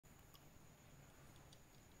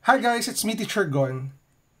Hi guys, it's me Teacher Gon.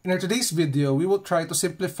 In our today's video, we will try to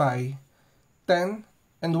simplify 10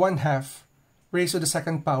 and 1/2 raised to the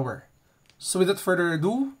second power. So without further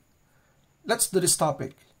ado, let's do this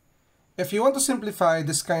topic. If you want to simplify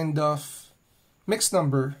this kind of mixed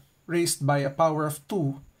number raised by a power of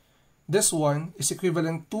 2, this one is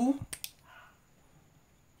equivalent to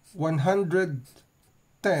 110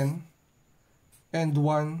 and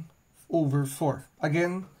 1/4.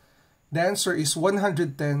 Again, the answer is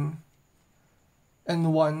 110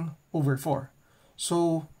 and 1/4.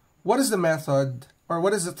 So, what is the method or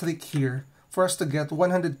what is the trick here for us to get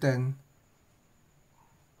 110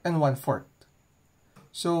 and 1/4?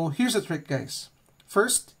 So, here's the trick, guys.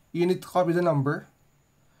 First, you need to copy the number.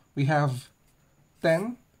 We have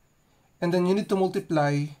 10, and then you need to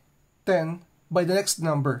multiply 10 by the next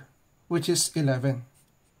number, which is 11.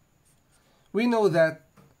 We know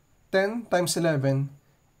that 10 times 11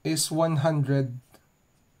 is 110.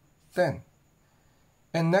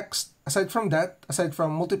 And next, aside from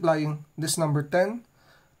multiplying this number 10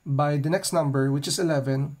 by the next number, which is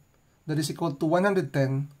 11, that is equal to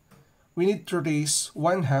 110, we need to raise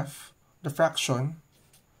 1/2, the fraction,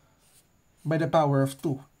 by the power of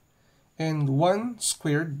 2. And 1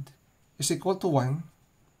 squared is equal to 1.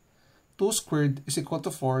 2 squared is equal to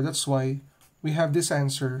 4. That's why we have this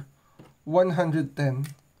answer, 110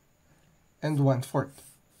 and 1/4.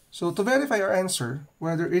 So to verify our answer,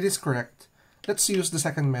 whether it is correct, let's use the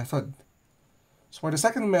second method. So for the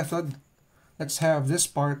second method, let's have this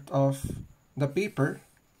part of the paper.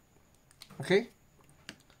 Okay?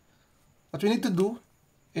 What we need to do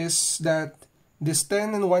is that this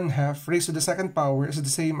 10 and 1/2 raised to the second power is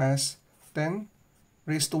the same as 10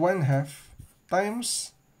 raised to 1/2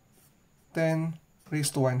 times 10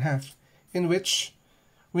 raised to 1/2, in which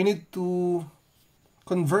we need to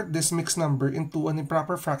convert this mixed number into an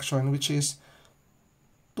improper fraction, which is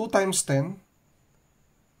 2 times 10,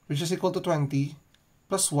 which is equal to 20,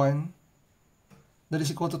 plus 1, that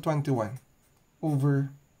is equal to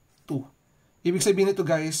 21/2. Ibig sabihin nito,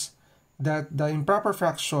 guys, that the improper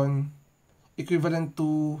fraction equivalent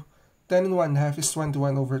to 10 and 1/2 is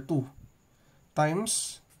 21/2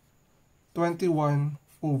 times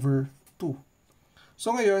 21/2.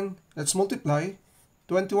 So ngayon, let's multiply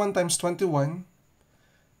 21 times 21.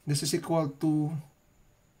 This is equal to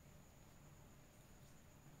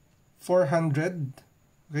 400.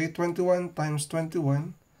 Okay, 21 times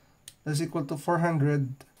 21 is equal to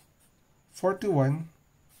 441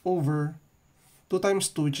 over 2 times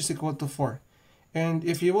 2, which is equal to 4. And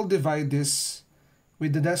if you will divide this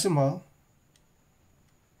with the decimal,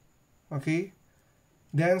 okay,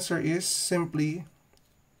 the answer is simply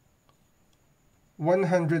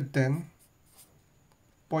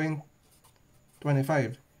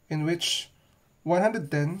 110.25, in which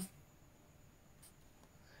 110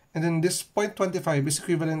 and then this 0.25 is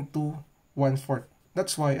equivalent to 1/4.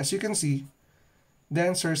 That's why, as you can see, the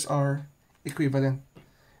answers are equivalent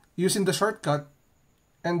using the shortcut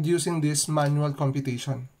and using this manual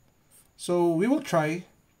computation. So we will try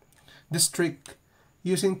this trick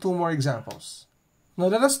using 2 more examples.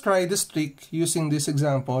 Now let us try this trick using this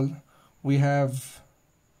example. We have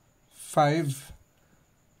 5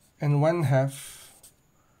 and 1/2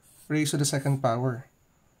 raised to the second power.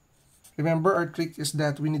 Remember, our trick is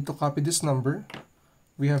that we need to copy this number.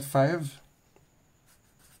 We have 5,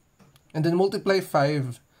 and then multiply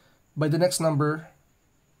 5 by the next number,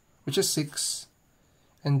 which is 6,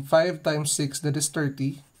 and 5 times 6, that is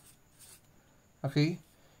 30. Okay,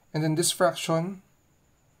 and then this fraction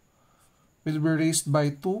will be raised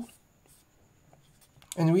by 2,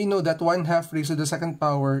 and we know that 1/2 raised to the second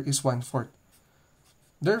power is 1/4.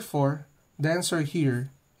 Therefore, the answer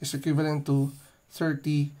here is equivalent to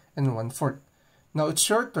 30 and 1/4. Now it's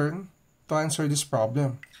your turn to answer this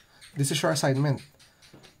problem. This is your assignment.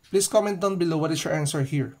 Please comment down below what is your answer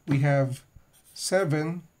here. We have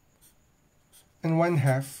 7 and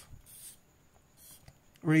 1/2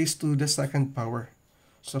 raised to the second power.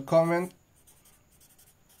 So comment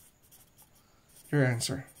your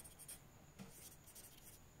answer.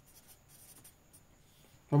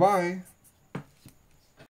 Bye-bye.